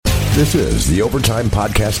This is the Overtime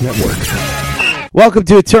Podcast Network. Welcome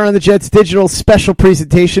to a Turn on the Jets digital special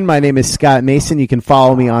presentation. My name is Scott Mason. You can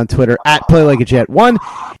follow me on Twitter at PlayLikeAJet1.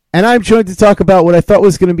 And I'm joined to talk about what I thought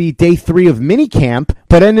was going to be day 3 of minicamp,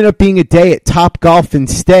 but ended up being a day at Topgolf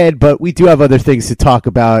instead. But we do have other things to talk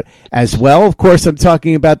about as well. Of course, I'm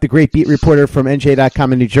talking about the great beat reporter from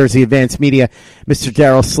NJ.com and New Jersey Advanced Media, Mr.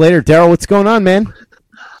 Darryl Slater. Darryl, what's going on, man?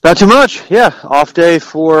 Not too much. Yeah, off day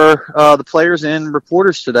for the players and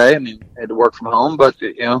reporters today. I mean, I had to work from home, but,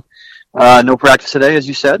 no practice today, as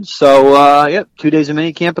you said. So, 2 days of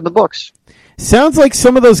minicamp in the books. Sounds like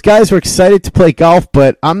some of those guys were excited to play golf,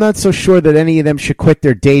 but I'm not so sure that any of them should quit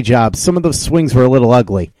their day jobs. Some of those swings were a little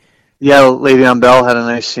ugly. Yeah, Le'Veon Bell had a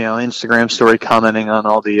nice, Instagram story commenting on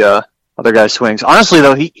all the other guys' swings. Honestly,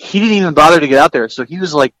 though, he didn't even bother to get out there, so he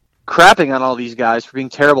was like crapping on all these guys for being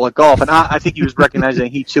terrible at golf, and I think he was recognizing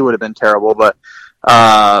he too would have been terrible, but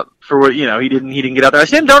for what he didn't get out there.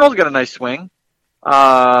 Sam Darnold's got a nice swing.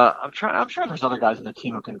 I'm sure there's other guys in the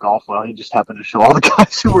team who can golf well. He just happened to show all the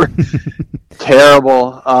guys who were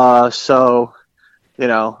terrible.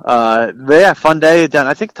 Fun day down.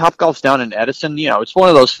 I think Topgolf's down in Edison. It's one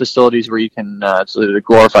of those facilities where you can, it's a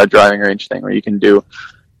glorified driving range thing where you can do,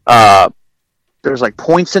 there's like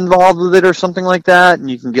points involved with it or something like that, and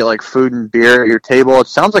you can get like food and beer at your table. It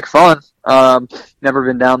sounds like fun. Never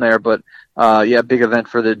been down there, but big event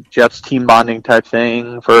for the Jets, team bonding type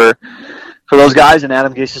thing for those guys, and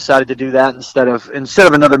Adam Gase decided to do that instead of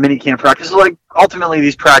another mini camp practice. Like, ultimately,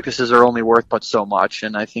 these practices are only worth but so much,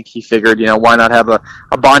 and I think he figured, why not have a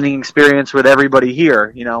bonding experience with everybody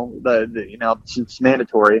here? Since it's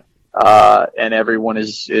mandatory, and everyone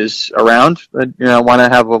is around. Why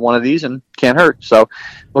not have one of these, and can't hurt. So,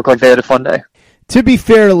 looked like they had a fun day. To be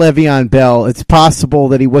fair to Le'Veon Bell, it's possible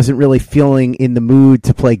that he wasn't really feeling in the mood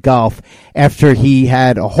to play golf after he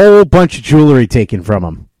had a whole bunch of jewelry taken from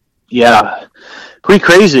him. Yeah, pretty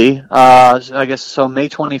crazy. I guess so. May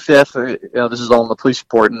 25th. This is all in the police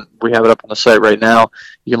report, and we have it up on the site right now.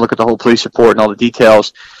 You can look at the whole police report and all the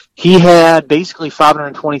details. He had basically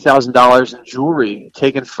 $520,000 in jewelry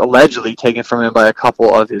allegedly taken from him by a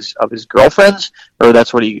couple of his girlfriends, or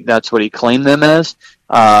that's what he claimed them as.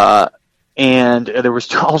 And there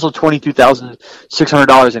was also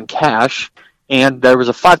 $22,600 in cash, and there was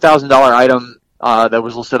a $5,000 item that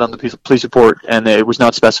was listed on the police report, and it was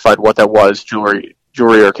not specified what that was, jewelry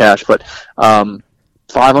or cash, but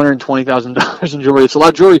 $520,000 in jewelry. It's a lot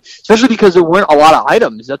of jewelry, especially because there weren't a lot of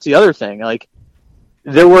items. That's the other thing. Like,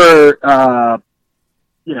 there were,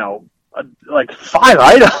 like 5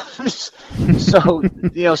 items. So,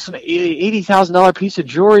 some $80,000 piece of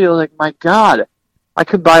jewelry, like, my God, I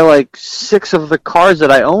could buy like 6 of the cars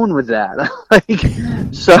that I own with that.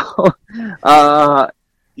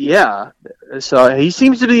 Yeah. So he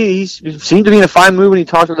seemed to be in a fine mood when he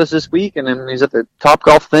talked with us this week, and then he's at the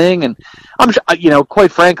Topgolf thing, and I'm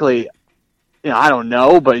quite frankly, I don't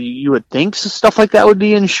know, but you would think stuff like that would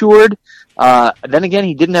be insured. Then again,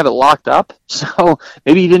 he didn't have it locked up, so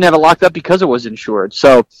maybe he didn't have it locked up because it was insured.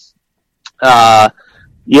 So,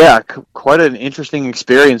 quite an interesting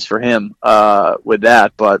experience for him with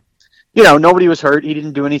that. But nobody was hurt. He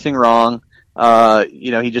didn't do anything wrong.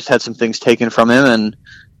 He just had some things taken from him, and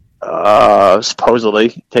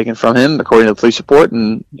supposedly taken from him, according to the police report.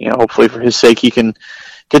 And hopefully for his sake, he can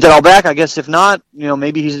get that all back. I guess if not,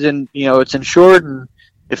 maybe he's it's insured, and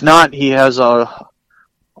if not, he has a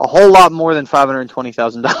whole lot more than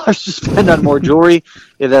 $520,000 to spend on more jewelry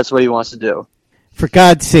if that's what he wants to do. For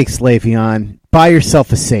God's sakes, Le'Veon, buy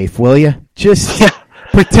yourself a safe, will you? Just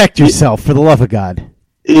protect yourself, for the love of God.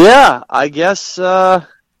 Yeah, I guess he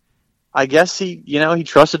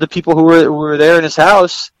trusted the people who were there in his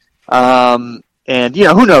house. And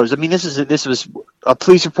who knows? I mean, this was a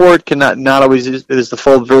police report. Not always is the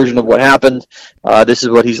full version of what happened. This is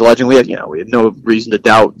what he's alleging. We had no reason to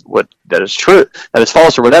doubt that is true, that is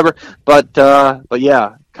false or whatever. But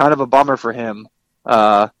yeah, kind of a bummer for him,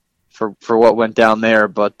 for what went down there.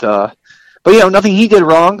 But nothing he did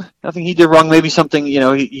wrong. Maybe something,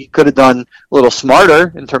 he could have done a little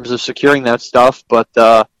smarter in terms of securing that stuff.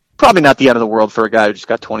 But, probably not the end of the world for a guy who just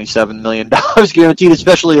got $27 million guaranteed,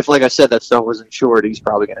 especially if, like I said, that stuff was insured. He's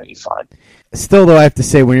probably going to be fine. Still, though, I have to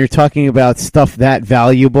say, when you're talking about stuff that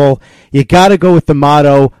valuable, you got to go with the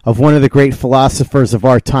motto of one of the great philosophers of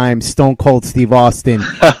our time, Stone Cold Steve Austin,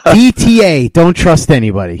 DTA, don't trust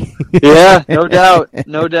anybody. Yeah, no doubt.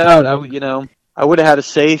 I would have had a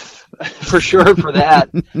safe for sure for that,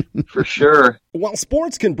 for sure. While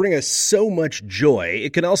sports can bring us so much joy,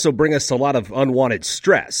 it can also bring us a lot of unwanted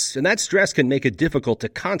stress, and that stress can make it difficult to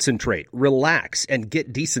concentrate, relax, and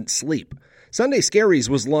get decent sleep. Sunday Scaries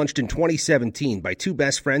was launched in 2017 by two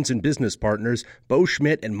best friends and business partners, Bo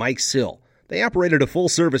Schmidt and Mike Sill. They operated a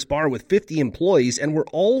full-service bar with 50 employees and were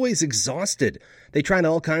always exhausted. They tried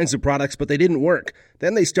all kinds of products, but they didn't work.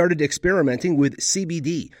 Then they started experimenting with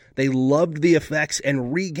CBD. They loved the effects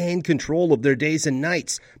and regained control of their days and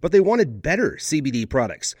nights, but they wanted better CBD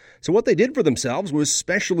products. So what they did for themselves was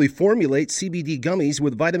specially formulate CBD gummies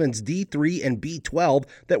with vitamins D3 and B12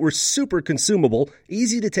 that were super consumable,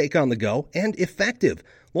 easy to take on the go, and effective.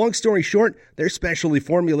 Long story short, their specially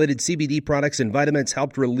formulated CBD products and vitamins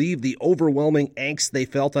helped relieve the overwhelming angst they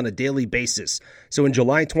felt on a daily basis. So in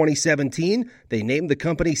July 2017, they named the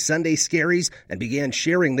company Sunday Scaries and began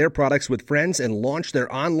sharing their products with friends and launched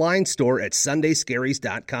their online store at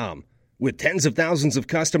sundayscaries.com. With tens of thousands of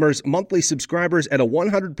customers, monthly subscribers, and a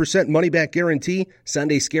 100% money-back guarantee,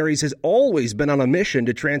 Sunday Scaries has always been on a mission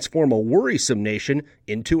to transform a worrisome nation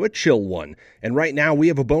into a chill one. And right now, we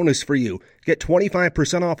have a bonus for you. Get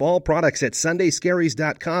 25% off all products at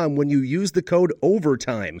sundayscaries.com when you use the code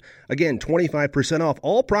OVERTIME. Again, 25% off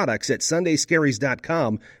all products at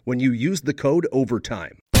sundayscaries.com when you use the code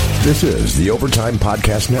OVERTIME. This is the Overtime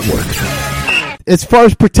Podcast Network. As far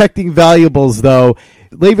as protecting valuables, though,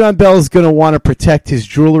 Le'Veon Bell is going to want to protect his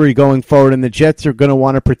jewelry going forward, and the Jets are going to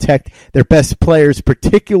want to protect their best players,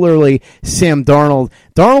 particularly Sam Darnold.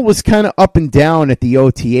 Darnold was kind of up and down at the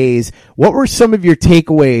OTAs. What were some of your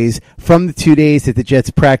takeaways from the 2 days that the Jets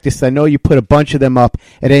practiced? I know you put a bunch of them up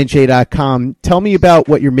at NJ.com. Tell me about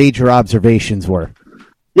what your major observations were.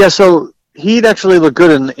 Yeah, so he'd actually looked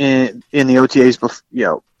good in the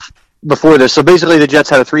OTAs before this. So basically the Jets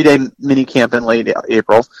had a 3-day mini camp in late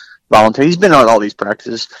April. Voluntary. He's been on all these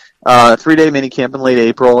practices. 3-day mini camp in late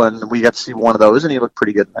April, and we got to see one of those, and he looked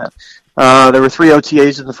pretty good in that. There were 3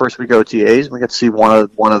 OTAs in the first week of OTAs, and we got to see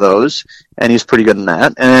one of those, and he was pretty good in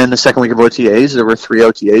that. And the second week of OTAs, there were 3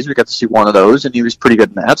 OTAs. We got to see one of those, and he was pretty good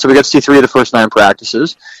in that. So we got to see 3 of the first 9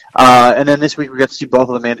 practices. And then this week we got to see both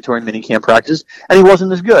of the mandatory minicamp practices, and he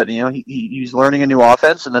wasn't as good. You know, he's learning a new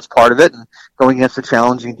offense, and that's part of it, and going against a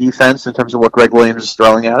challenging defense in terms of what Greg Williams is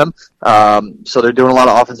throwing at him. So they're doing a lot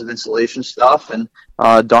of offensive installation stuff, and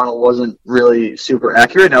Darnold wasn't really super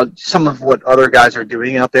accurate. Now, some of what other guys are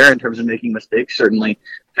doing out there in terms of making mistakes certainly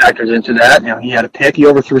factors into that. You know, he had a pick, he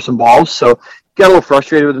overthrew some balls, so got a little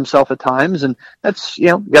frustrated with himself at times, and that's, you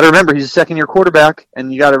got to remember, he's a second-year quarterback,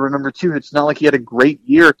 and you got to remember, too, it's not like he had a great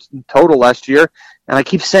year in total last year, and I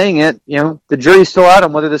keep saying it, the jury's still out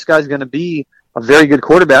on whether this guy's going to be a very good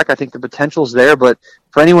quarterback. I think the potential's there, but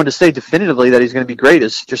for anyone to say definitively that he's going to be great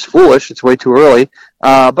is just foolish. It's way too early,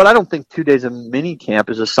 but I don't think 2 days of mini camp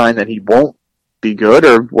is a sign that he won't be good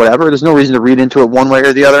or whatever. There's no reason to read into it one way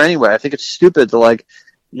or the other anyway. I think it's stupid to,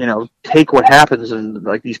 take what happens and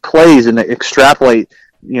these plays and extrapolate,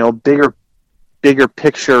 bigger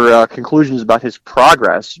picture conclusions about his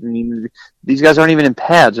progress. I mean, these guys aren't even in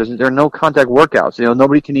pads. There are no contact workouts.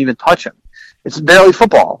 Nobody can even touch him. It's barely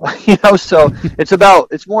football, so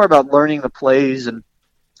it's more about learning the plays, and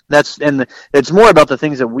it's more about the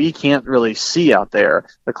things that we can't really see out there,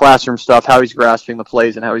 the classroom stuff, how he's grasping the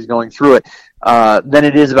plays and how he's going through it, than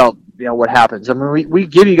it is about what happens. I mean, we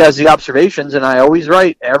give you guys the observations, and I always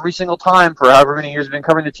write every single time for however many years I've been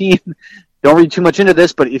covering the team. Don't read too much into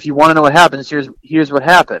this, but if you want to know what happens, here's what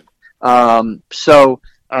happened.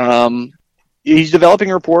 He's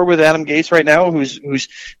developing a rapport with Adam Gase right now, who's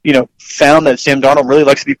found that Sam Darnold really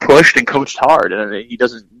likes to be pushed and coached hard, and he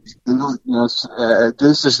doesn't.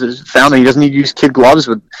 This is found that he doesn't need to use kid gloves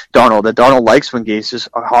with Darnold. That Darnold likes when Gase is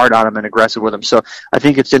hard on him and aggressive with him. So I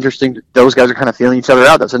think it's interesting that those guys are kind of feeling each other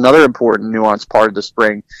out. That's another important nuanced part of the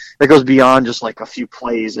spring that goes beyond just a few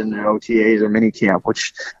plays in their OTAs or mini camp.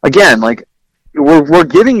 Which again, we're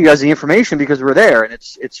giving you guys the information because we're there, and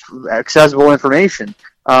it's accessible information.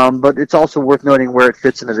 But it's also worth noting where it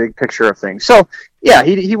fits in the big picture of things. So, yeah,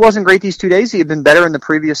 he wasn't great these 2 days. He had been better in the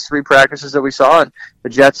previous 3 practices that we saw. And the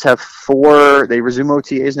Jets have 4. They resume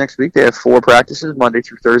OTAs next week. They have 4 practices, Monday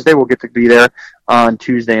through Thursday. We'll get to be there on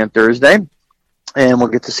Tuesday and Thursday, and we'll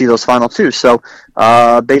get to see those final 2. So,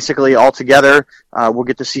 basically, altogether, we'll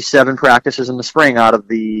get to see 7 practices in the spring out of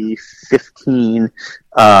the 15.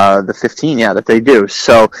 That they do.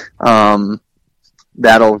 So,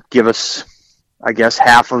 that'll give us, I guess,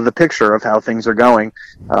 half of the picture of how things are going.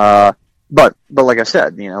 But like I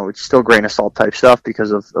said, it's still grain of salt type stuff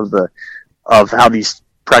because of how these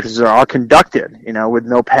practices are conducted, with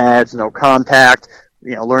no pads, no contact,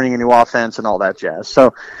 learning a new offense and all that jazz.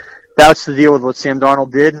 So that's the deal with what Sam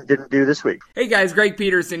Darnold did and didn't do this week. Hey guys, Greg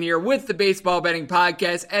Peterson here with the Baseball Betting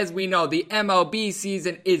Podcast. As we know, the MLB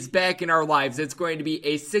season is back in our lives. It's going to be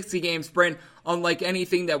a 60-game sprint unlike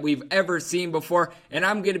anything that we've ever seen before. And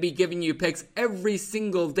I'm going to be giving you picks every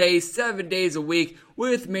single day, 7 days a week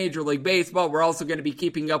with Major League Baseball. We're also going to be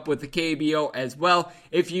keeping up with the KBO as well.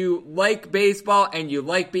 If you like baseball and you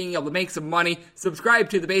like being able to make some money, subscribe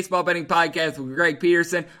to the Baseball Betting Podcast with Greg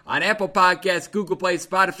Peterson on Apple Podcasts, Google Play,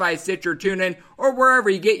 Spotify, Stitcher, TuneIn, or wherever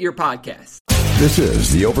you get your podcasts. This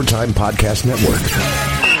is the Overtime Podcast Network.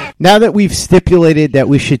 Now that we've stipulated that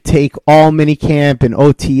we should take all minicamp and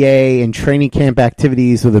OTA and training camp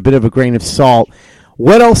activities with a bit of a grain of salt,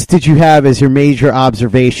 what else did you have as your major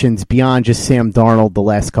observations beyond just Sam Darnold the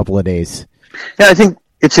last couple of days? Yeah, I think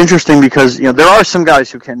it's interesting because, there are some guys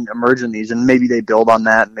who can emerge in these, and maybe they build on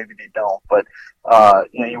that and maybe they don't. But,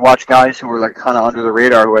 you watch guys who are like kind of under the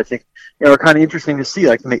radar who I think, are kind of interesting to see.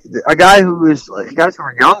 Like a guy who is, like, guys who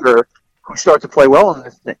are younger who start to play well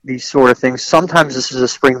in these sort of things. Sometimes this is a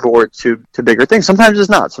springboard to bigger things. Sometimes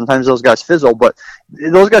it's not. Sometimes those guys fizzle, but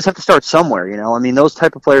those guys have to start somewhere, those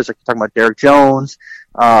type of players, like you're talking about Derek Jones,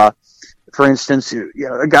 for instance,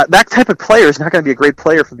 that type of player is not going to be a great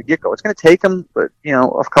player from the get-go. It's going to take him,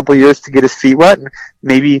 a couple of years to get his feet wet. And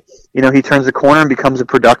maybe, he turns the corner and becomes a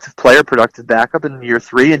productive player, productive backup in year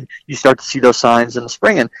 3, and you start to see those signs in the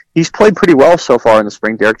spring. And he's played pretty well so far in the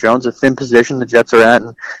spring. Derek Jones, a thin position the Jets are at,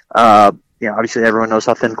 and obviously everyone knows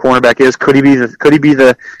how thin cornerback is. Could he be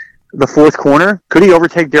the fourth corner? Could he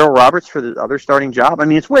overtake Darryl Roberts for the other starting job?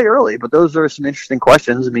 It's way early, but those are some interesting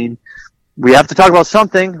questions. We have to talk about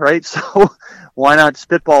something, right? So why not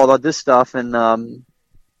spitball about this stuff? And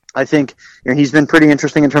I think he's been pretty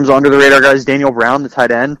interesting in terms of under-the-radar guys. Daniel Brown, the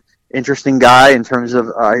tight end, interesting guy in terms of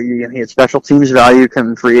he had special teams value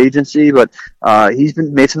coming free agency, but he's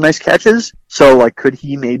made some nice catches. So, could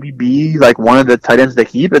he maybe be one of the tight ends they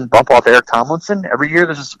keep and bump off Eric Tomlinson? Every year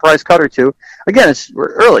there's a surprise cut or two. Again,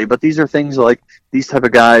 we're early, but these are things like these type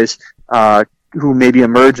of guys who maybe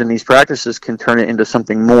emerge in these practices can turn it into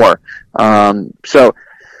something more. So,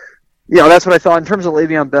 that's what I thought. In terms of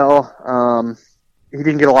Le'Veon Bell, he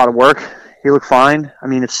didn't get a lot of work. He looked fine.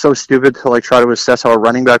 It's so stupid to try to assess how a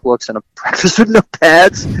running back looks in a practice with no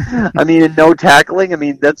pads. And no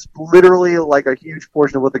tackling. That's literally a huge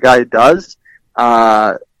portion of what the guy does.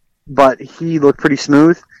 But he looked pretty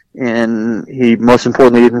smooth, and he most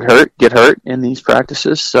importantly didn't get hurt in these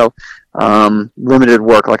practices. So, limited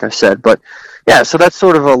work, like I said. But yeah, so that's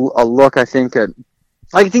sort of a look, I think, at.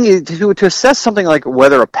 I think to assess something like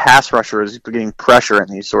whether a pass rusher is getting pressure in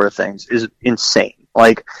these sort of things is insane.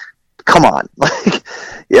 Come on.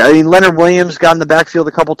 Leonard Williams got in the backfield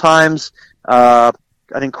a couple times.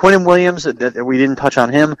 I think Quinnen Williams, we didn't touch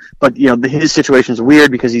on him, but his situation is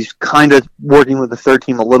weird because he's kind of working with the third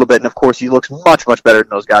team a little bit, and of course he looks much, much better than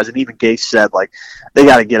those guys. And even Gase said they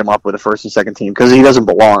got to get him up with the first and second team because he doesn't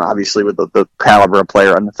belong, obviously, with the caliber of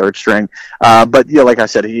player on the third string. But like I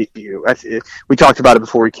said, we talked about it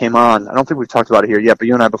before he came on. I don't think we've talked about it here yet, but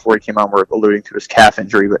you and I before he came on were alluding to his calf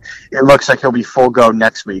injury. But it looks like he'll be full go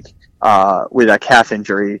next week with that calf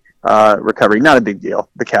injury. Recovery, not a big deal,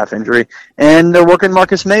 the calf injury, and they're working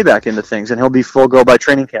Marcus May back into things, and he'll be full go by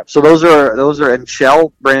training camp. So those are, and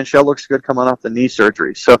Brandon Shell looks good coming off the knee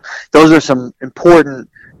surgery. So those are some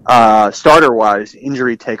important starter-wise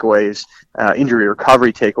injury takeaways, injury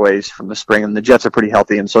recovery takeaways from the spring, and the Jets are pretty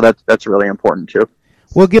healthy, and so that's really important too.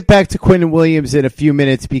 We'll get back to Quinnen Williams in a few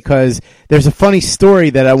minutes because there's a funny story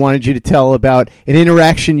that I wanted you to tell about an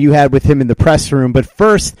interaction you had with him in the press room. But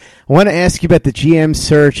first, I want to ask you about the GM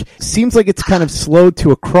search. Seems like it's kind of slowed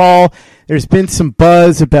to a crawl. There's been some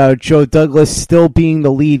buzz about Joe Douglas still being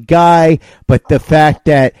the lead guy, but the fact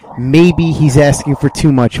that maybe he's asking for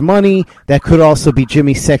too much money, that could also be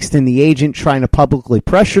Jimmy Sexton, the agent, trying to publicly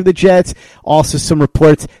pressure the Jets. Also some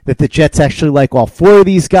reports that the Jets actually like all 4 of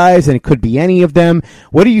these guys, and it could be any of them.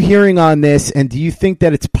 What are you hearing on this, and do you think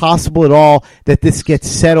that it's possible at all that this gets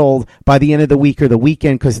settled by the end of the week or the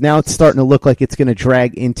weekend? Because now it's starting to look like it's going to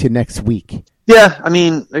drag into next week. Yeah,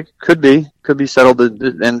 it could be settled at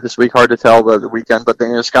the end of this week. Hard to tell the weekend, but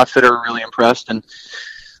Scott Fitter really impressed, and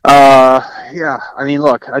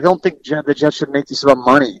look, I don't think the Jets should make this about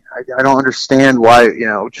money. I don't understand why,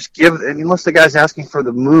 just unless the guy's asking for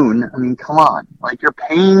the moon. Come on, you're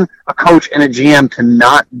paying a coach and a GM to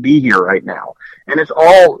not be here right now, and it's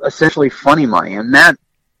all essentially funny money. And Matt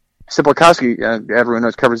Sipolkowski, everyone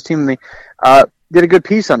knows covers the team with me, did a good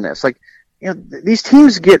piece on this. These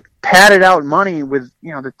teams get padded out money with,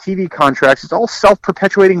 the TV contracts. It's all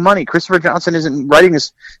self-perpetuating money. Christopher Johnson isn't writing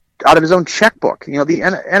this out of his own checkbook. The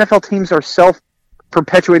NFL teams are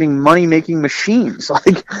self-perpetuating money-making machines.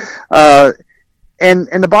 And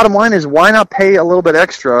the bottom line is, why not pay a little bit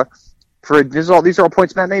extra these are all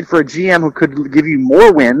points Matt made, for a GM who could give you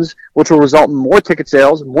more wins, which will result in more ticket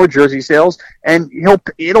sales, more jersey sales, and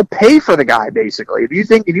it'll pay for the guy, basically. If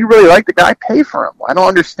you really like the guy, pay for him. I don't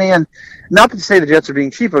understand, not to say the Jets are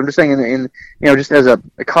being cheap, but I'm just saying in just as a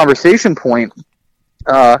conversation point,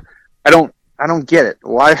 I don't get it.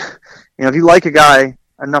 Why, if you like a guy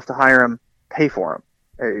enough to hire him, pay for him.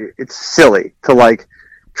 It's silly to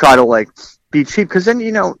try to be cheap, because then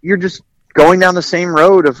you're just going down the same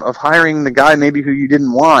road of hiring the guy maybe who you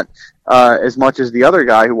didn't want as much as the other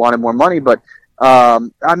guy who wanted more money. But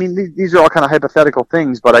these are all kind of hypothetical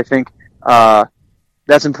things, but I think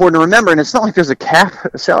that's important to remember. And it's not like there's a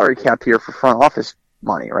salary cap here for front office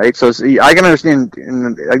money, right? So I can understand,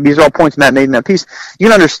 and these are all points Matt made in that piece. You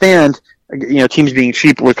can understand teams being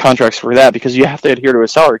cheap with contracts for that, because you have to adhere to a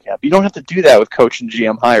salary cap. You don't have to do that with coach and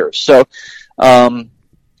GM hires. So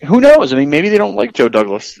who knows? Maybe they don't like Joe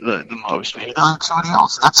Douglas the most. Maybe they like somebody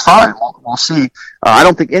else. That's fine. We'll see. I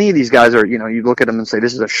don't think any of these guys are, you look at them and say,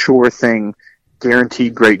 this is a sure thing,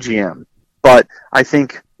 guaranteed great GM. But I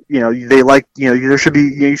think, they like, there should be,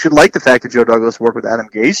 you should like the fact that Joe Douglas worked with Adam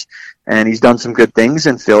Gase, and he's done some good things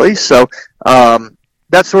in Philly. So,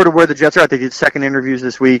 that's sort of where the Jets are at. They did second interviews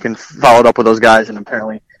this week and followed up with those guys, and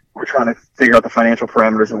apparently we're trying to figure out the financial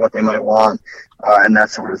parameters of what they might want and that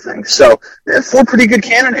sort of thing. So they're 4 pretty good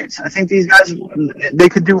candidates. I think these guys, they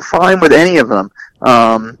could do fine with any of them.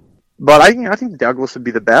 But I think Douglas would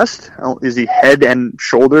be the best. Is he head and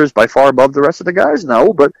shoulders by far above the rest of the guys?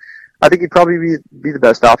 No, but I think he'd probably be the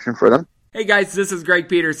best option for them. Hey guys, this is Greg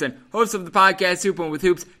Peterson, host of the podcast Hoopin' with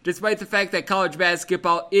Hoops. Despite the fact that college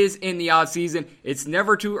basketball is in the offseason, it's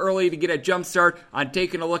never too early to get a jump start on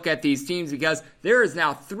taking a look at these teams, because there is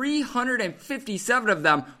now 357 of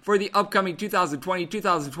them for the upcoming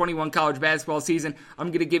 2020-2021 college basketball season. I'm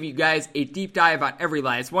going to give you guys a deep dive on every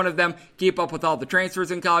last one of them, keep up with all the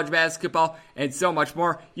transfers in college basketball, and so much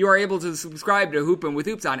more. You are able to subscribe to Hoopin' with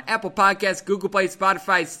Hoops on Apple Podcasts, Google Play,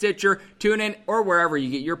 Spotify, Stitcher, TuneIn, or wherever you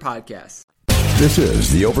get your podcasts. This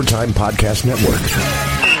is the Overtime Podcast Network.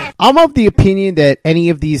 I'm of the opinion that any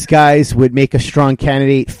of these guys would make a strong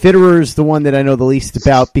candidate. Fitterer's the one that I know the least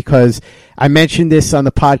about, because I mentioned this on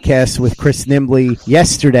the podcast with Chris Nimbley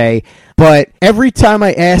yesterday. But every time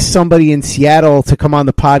I asked somebody in Seattle to come on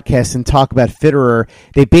the podcast and talk about Fitterer,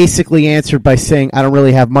 they basically answered by saying, I don't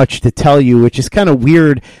really have much to tell you, which is kind of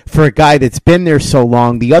weird for a guy that's been there so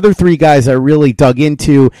long. The other 3 guys I really dug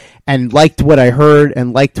into and liked what I heard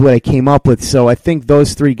and liked what I came up with. So I think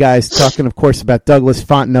those 3 guys, talking of course about Douglas,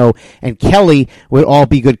 Fontenot, and Kelly, would all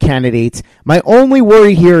be good candidates. My only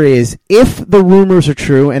worry here is if the rumors are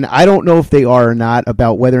true, and I don't know if they are or not,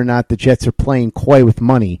 about whether or not the Jets are playing coy with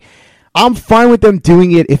money. I'm fine with them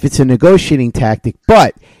doing it if it's a negotiating tactic,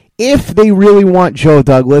 but if they really want Joe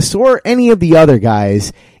Douglas or any of the other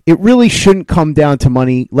guys, it really shouldn't come down to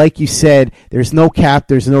money. Like you said, there's no cap,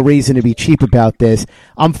 there's no reason to be cheap about this.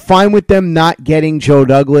 I'm fine with them not getting Joe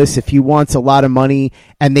Douglas if he wants a lot of money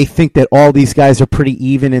and they think that all these guys are pretty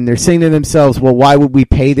even, and they're saying to themselves, well, why would we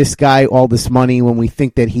pay this guy all this money when we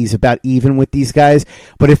think that he's about even with these guys?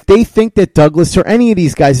 But if they think that Douglas or any of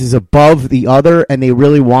these guys is above the other and they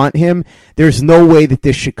really want him, there's no way that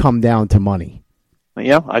this should come down to money.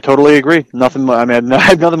 Yeah, I totally agree. I have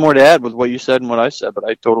nothing more to add with what you said and what I said, but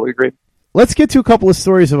I totally agree. Let's get to a couple of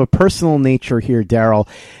stories of a personal nature here, Darryl.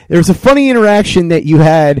 There's a funny interaction that you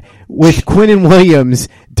had with Quinnen Williams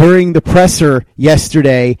during the presser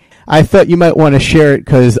yesterday. I thought you might want to share it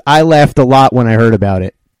because I laughed a lot when I heard about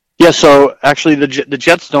it. Yeah, so actually the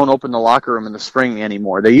Jets don't open the locker room in the spring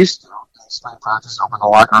anymore. They used to spring practice open the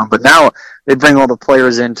locker room, but now they bring all the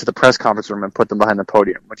players into the press conference room and put them behind the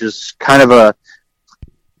podium, which is kind of a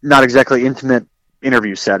not exactly intimate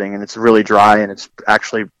interview setting, and it's really dry, and it's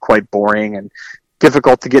actually quite boring and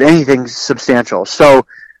difficult to get anything substantial. So,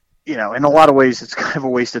 in a lot of ways, it's kind of a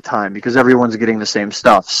waste of time because everyone's getting the same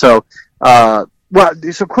stuff. So, so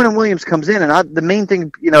Quinnen Williams comes in, and the main thing,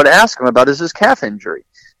 to ask him about is his calf injury.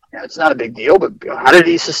 It's not a big deal, but how did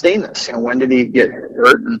he sustain this? When did he get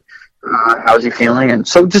hurt, and how's he feeling? And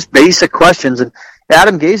so just basic questions. And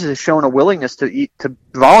Adam Gase has shown a willingness to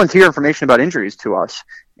volunteer information about injuries to us.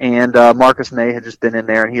 And Marcus May had just been in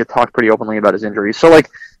there, and he had talked pretty openly about his injuries. So,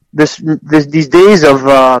 these days of,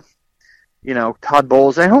 Todd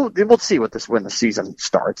Bowles, and we'll see when the season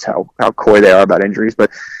starts, how coy they are about injuries. But,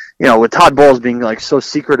 with Todd Bowles being, so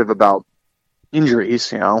secretive about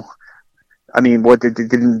injuries, what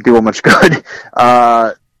didn't do him much good.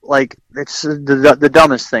 like it's the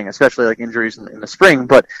dumbest thing, especially like injuries in the spring.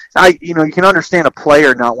 But you can understand a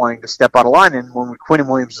player not wanting to step out of line. And when Quentin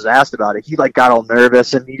Williams was asked about it, he like got all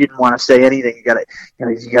nervous and he didn't want to say anything.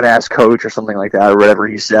 You gotta ask coach or something like that or whatever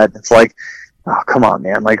he said. It's like, oh, come on,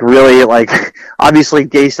 man. Like, really, like, obviously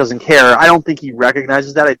Gase doesn't care. I don't think he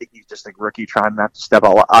recognizes that. I think he's just a rookie trying not to step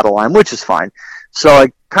out of line, which is fine. So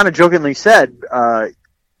I kind of jokingly said,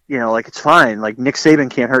 like, it's fine. Like, Nick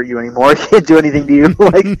Saban can't hurt you anymore. He can't do anything to you.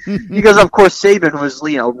 Like, because, of course, Saban was,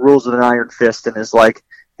 rules with an iron fist and is, like,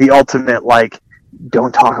 the ultimate, like,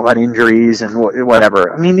 don't talk about injuries and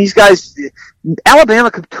whatever. I mean, these guys,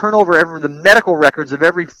 Alabama could turn over the medical records of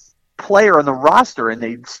every player on the roster and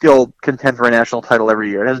they still contend for a national title every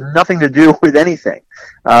year. It has nothing to do with anything.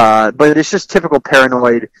 But it's just typical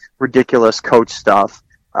paranoid, ridiculous coach stuff.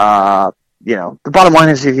 The bottom line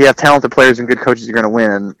is if you have talented players and good coaches, you're going to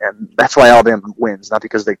win, and that's why Alabama wins, not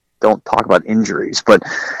because they don't talk about injuries. But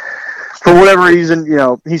for whatever reason,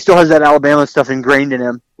 he still has that Alabama stuff ingrained in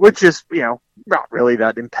him, which is, not really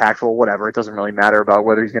that impactful, whatever. It doesn't really matter about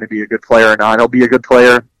whether he's going to be a good player or not. He'll be a good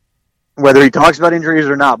player whether he talks about injuries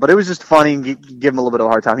or not. But it was just funny and give him a little bit of a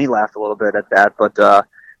hard time. He laughed a little bit at that, but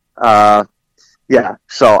yeah,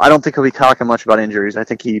 so I don't think he'll be talking much about injuries. I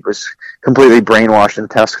think he was completely brainwashed in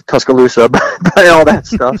Tuscaloosa by all that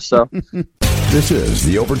stuff. So this is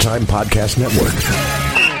the Overtime Podcast Network.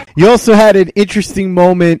 You also had an interesting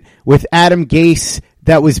moment with Adam Gase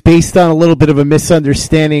that was based on a little bit of a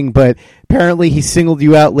misunderstanding, but apparently he singled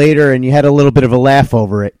you out later and you had a little bit of a laugh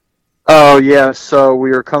over it. Oh, yeah, so we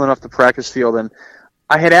were coming off the practice field, and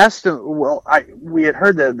I had asked him, we had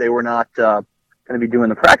heard that they were not going to be doing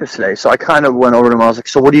the practice today, so I kind of went over to him. I was like,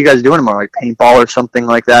 so what are you guys doing tomorrow, like paintball or something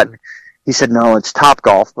like that? And he said, no, it's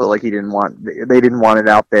Topgolf, but like they didn't want it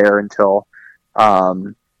out there until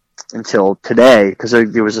today, because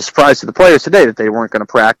it was a surprise to the players today that they weren't going to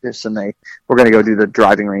practice, and they were going to go do the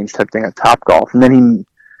driving range type thing at Topgolf. And then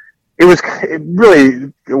it was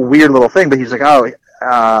really a weird little thing, but he's like,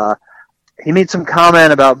 he made some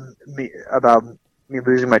comment about me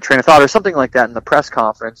losing my train of thought or something like that in the press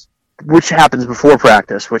conference, which happens before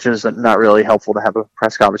practice, which is not really helpful to have a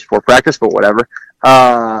press conference before practice, but whatever.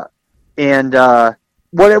 What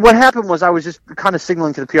happened was I was just kind of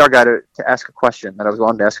signaling to the PR guy to ask a question, that I was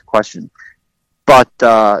wanting to ask a question. But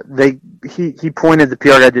he pointed the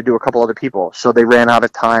PR guy to do a couple other people, so they ran out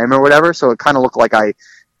of time or whatever, so it kind of looked like I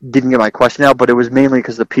didn't get my question out, but it was mainly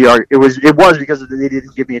because the PR, it was because they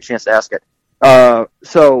didn't give me a chance to ask it.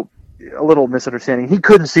 So a little misunderstanding. He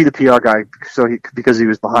couldn't see the PR guy, because he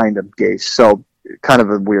was behind him, Gase. So kind of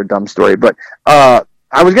a weird, dumb story. But I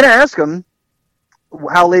was going to ask him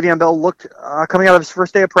how Le'Veon Bell looked coming out of his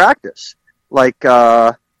first day of practice. Like,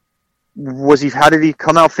 how did he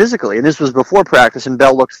come out physically? And this was before practice, and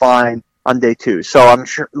Bell looked fine on day 2. So I'm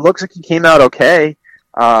sure it looks like he came out okay,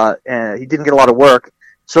 and he didn't get a lot of work.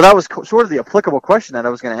 So that was sort of the applicable question that I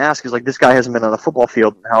was going to ask, is like, this guy hasn't been on a football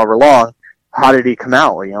field in however long. How did he come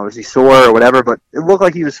out? Was he sore or whatever? But it looked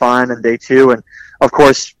like he was fine on day 2. And, of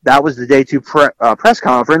course, that was the day 2 press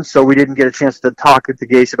conference, so we didn't get a chance to talk to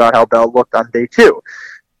Gase about how Bell looked on day 2,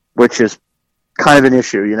 which is kind of an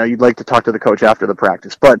issue. You'd like to talk to the coach after the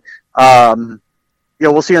practice. But,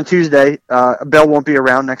 we'll see on Tuesday. Bell won't be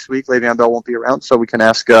around next week. Le'Veon Bell won't be around, so we can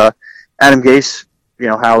ask Adam Gase,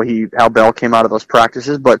 how Bell came out of those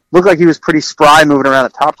practices, but looked like he was pretty spry moving around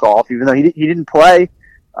at Topgolf, even though he didn't play,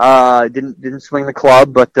 didn't swing the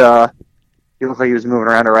club, but he looked like he was moving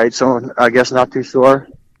around all right. So I guess not too sore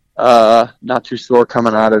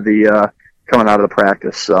coming out of the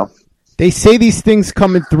practice. So they say these things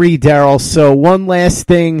come in 3, Darryl. So one last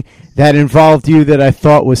thing that involved you that I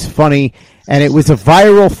thought was funny, and it was a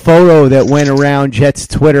viral photo that went around Jets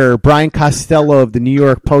Twitter. Brian Costello of the New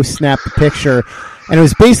York Post snapped the picture. And it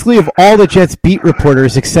was basically of all the Jets beat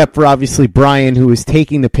reporters, except for obviously Brian, who was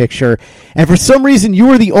taking the picture. And for some reason, you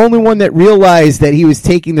were the only one that realized that he was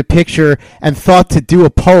taking the picture and thought to do a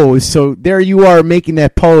pose. So there you are making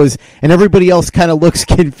that pose, and everybody else kind of looks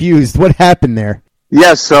confused. What happened there?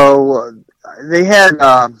 Yeah, so they had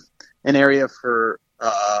an area for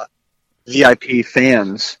VIP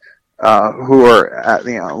fans who are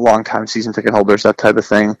long-time season ticket holders, that type of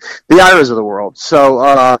thing. The IRAs of the world.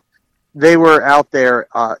 So they were out there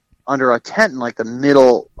under a tent in like the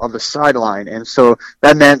middle of the sideline, and so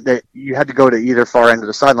that meant that you had to go to either far end of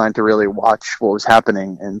the sideline to really watch what was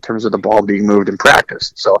happening in terms of the ball being moved in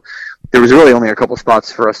practice. So there was really only a couple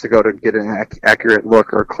spots for us to go to get an accurate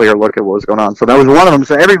look or clear look at what was going on. So that was one of them.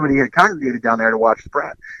 So everybody had congregated down there to watch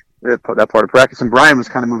that part of practice, and Brian was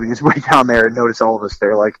kind of moving his way down there and noticed all of us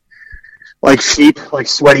there like sheep, like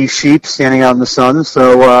sweaty sheep standing out in the sun.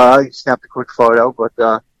 So he snapped a quick photo,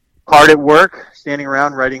 but hard at work, standing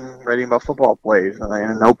around writing about football plays in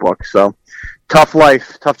a notebook. So tough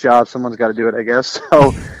life, tough job. Someone's got to do it, I guess.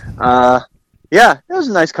 So, yeah, it was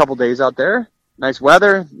a nice couple days out there. Nice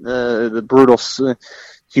weather. The brutal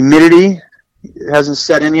humidity hasn't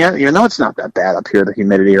set in yet, even though it's not that bad up here, the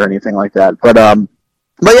humidity or anything like that. But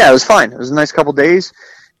yeah, it was fine. It was a nice couple days,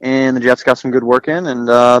 and the Jets got some good work in, and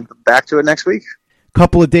back to it next week.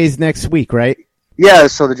 Couple of days next week, right? Yeah,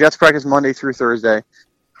 so the Jets practice Monday through Thursday.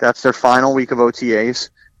 That's their final week of OTAs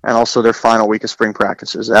and also their final week of spring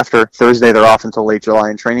practices. After Thursday, they're off until late July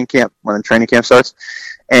in training camp, when the training camp starts.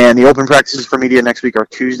 And the open practices for media next week are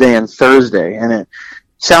Tuesday and Thursday. And it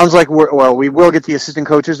sounds like we will get the assistant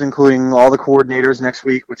coaches, including all the coordinators next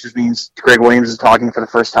week, which means Greg Williams is talking for the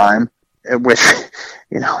first time, which,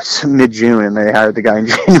 it's mid-June and they hired the guy in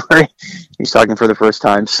January. He's talking for the first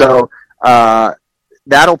time. So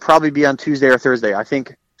that'll probably be on Tuesday or Thursday. I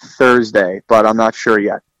think Thursday, but I'm not sure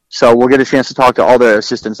yet. So we'll get a chance to talk to all the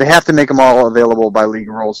assistants. They have to make them all available by league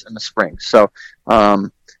rules in the spring. So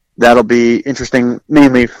that'll be interesting,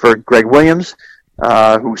 mainly for Greg Williams,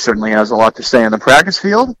 who certainly has a lot to say on the practice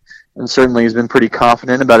field, and certainly has been pretty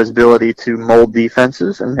confident about his ability to mold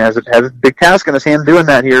defenses, and has a big task on his hand doing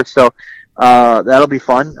that here. So that'll be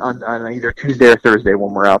fun on either Tuesday or Thursday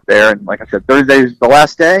when we're out there. And like I said, Thursday is the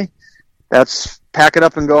last day. That's pack it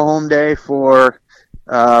up and go home day for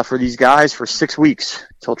these guys for 6 weeks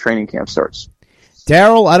till training camp starts.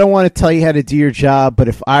 Darryl, I don't want to tell you how to do your job, but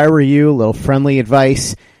if I were you, a little friendly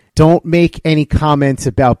advice, don't make any comments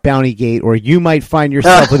about Bountygate, or you might find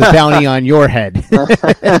yourself with a bounty on your head.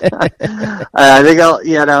 I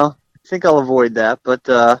think I'll avoid that. But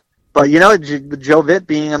with Joe Vitt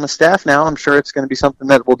being on the staff now, I'm sure it's going to be something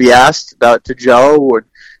that will be asked about to Joe or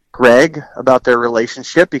Greg about their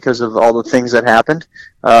relationship because of all the things that happened.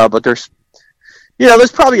 But there's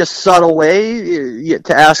probably a subtle way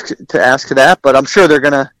to ask that, but I'm sure they're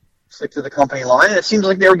going to stick to the company line. And it seems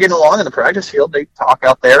like they were getting along in the practice field. They talk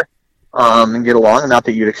out there and get along. Not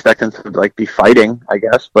that you'd expect them to be fighting, I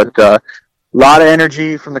guess, but a lot of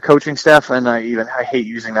energy from the coaching staff. And I hate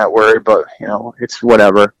using that word, but it's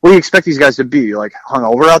whatever. What do you expect these guys to be,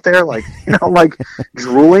 hungover out there,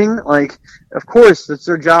 drooling? Of course, it's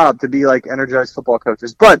their job to be energized football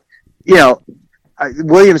coaches, but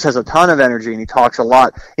Williams has a ton of energy and he talks a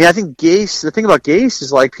lot. And I think Gase, the thing about Gase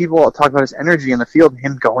is people talk about his energy in the field and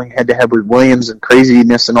him going head to head with Williams and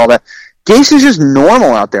craziness and all that. Gase is just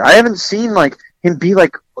normal out there. I haven't seen him be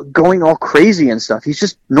going all crazy and stuff. He's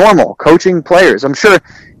just normal coaching players. I'm sure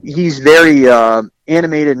he's very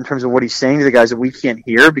animated in terms of what he's saying to the guys that we can't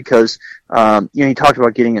hear because he talked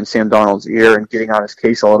about getting in Sam Darnold's ear and getting on his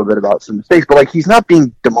case a little bit about some mistakes, but he's not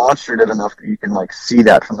being demonstrative enough that you can see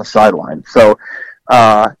that from the sideline. So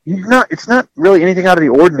it's not really anything out of the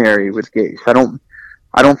ordinary with Gase.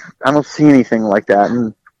 I don't see anything like that.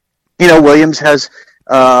 And Williams has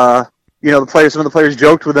some of the players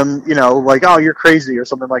joked with him, oh, you're crazy or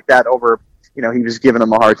something like that over, he was giving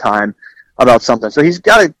him a hard time about something. So he's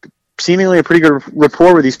got seemingly a pretty good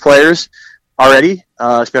rapport with these players already,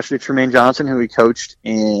 especially Tremaine Johnson, who he coached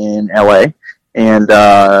in LA and,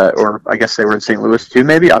 or I guess they were in St. Louis too,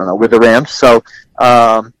 maybe, I don't know, with the Rams. So,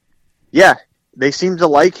 yeah, they seem to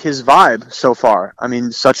like his vibe so far. I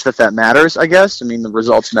mean, such that matters, I guess. I mean, the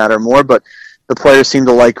results matter more, but the players seem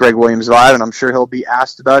to like Greg Williams' vibe, and I'm sure he'll be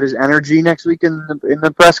asked about his energy next week in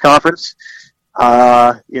the press conference.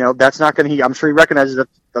 That's not going to. I'm sure he recognizes that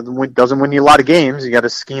doesn't win you a lot of games. You got to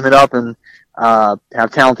scheme it up and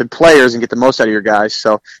have talented players and get the most out of your guys.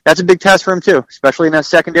 So that's a big test for him too, especially in that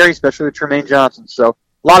secondary, especially with Tremaine Johnson. So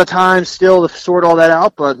a lot of time still to sort all that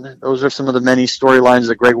out, but those are some of the many storylines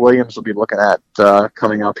that Greg Williams will be looking at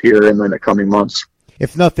coming up here in the coming months.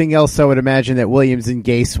 If nothing else, I would imagine that Williams and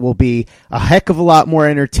Gase will be a heck of a lot more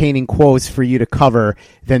entertaining quotes for you to cover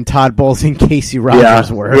than Todd Bowles and Casey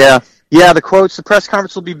Rogers were. Yeah, the quotes, the press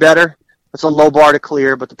conference will be better. That's a low bar to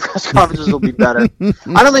clear, but the press conferences will be better.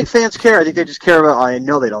 I don't think fans care. I think they just care about, I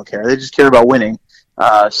know they don't care. They just care about winning.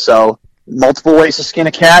 So multiple ways to skin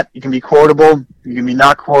a cat. You can be quotable. You can be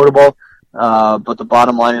not quotable. But the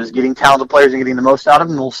bottom line is getting talented players and getting the most out of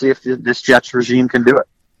them. We'll see if this Jets regime can do it.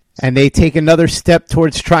 And they take another step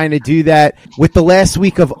towards trying to do that with the last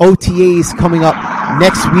week of OTAs coming up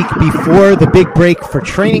next week before the big break for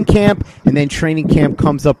training camp. And then training camp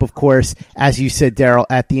comes up, of course, as you said, Darryl,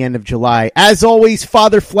 at the end of July. As always,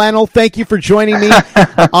 Father Flannel, thank you for joining me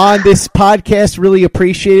on this podcast. Really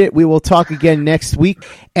appreciate it. We will talk again next week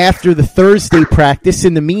after the Thursday practice.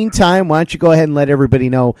 In the meantime, why don't you go ahead and let everybody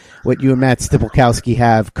know what you and Matt Stipolkowski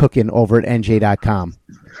have cooking over at NJ.com.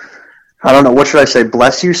 I don't know. What should I say?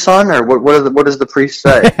 Bless you, son? Or what does the priest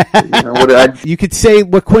say? You could say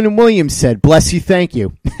what Quinn Williams said. Bless you, thank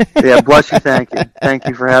you. Yeah, bless you, thank you. Thank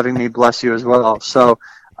you for having me. Bless you as well. So,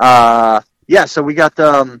 so we got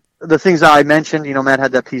the things that I mentioned. Matt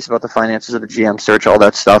had that piece about the finances of the GM search, all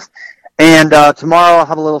that stuff. And tomorrow I'll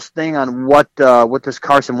have a little thing on what this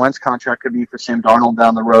Carson Wentz contract could be for Sam Darnold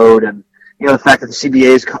down the road. And, the fact that the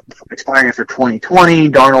CBA is expiring after 2020.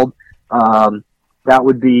 Darnold, that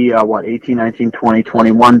would be, 18, 19, 20,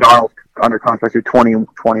 21. Darnold under contract through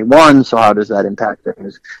 2021. So how does that impact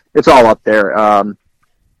things? It's all up there. And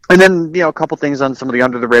then, a couple things on some of the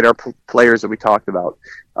under-the-radar players that we talked about.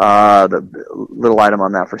 The little item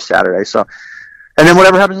on that for Saturday. So, and then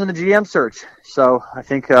whatever happens in the GM search. So I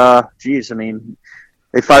think,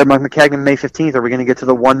 they fired Mike McCagnon May 15th. Are we going to get to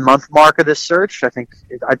the 1 month mark of this search? I think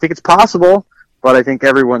it's possible, but I think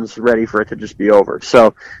everyone's ready for it to just be over.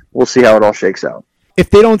 So we'll see how it all shakes out. If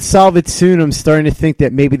they don't solve it soon, I'm starting to think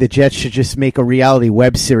that maybe the Jets should just make a reality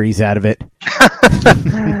web series out of it. Yeah,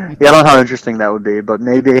 I don't know how interesting that would be, but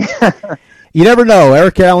maybe. You never know.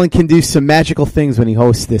 Eric Allen can do some magical things when he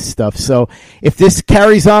hosts this stuff. So if this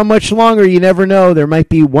carries on much longer, you never know. There might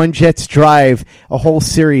be One Jets Drive, a whole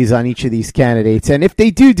series on each of these candidates. And if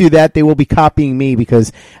they do that, they will be copying me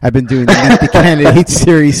because I've been doing the Meet the Candidates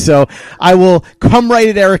series. So I will come right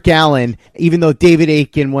at Eric Allen, even though David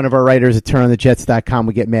Aiken, one of our writers at TurnOnTheJets.com,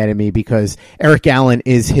 would get mad at me because Eric Allen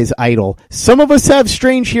is his idol. Some of us have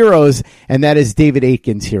strange heroes, and that is David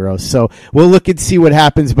Aiken's hero. So we'll look and see what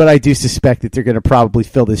happens, but I do suspect that they're going to probably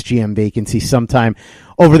fill this GM vacancy sometime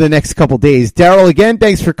over the next couple days. Darryl, again,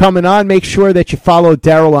 thanks for coming on. Make sure that you follow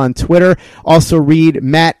Darryl on Twitter. Also read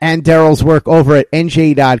Matt and Darryl's work over at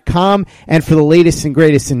NJ.com. And for the latest and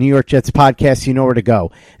greatest in New York Jets podcasts, you know where to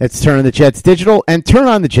go. That's Turn on the Jets Digital and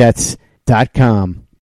TurnOnTheJets.com.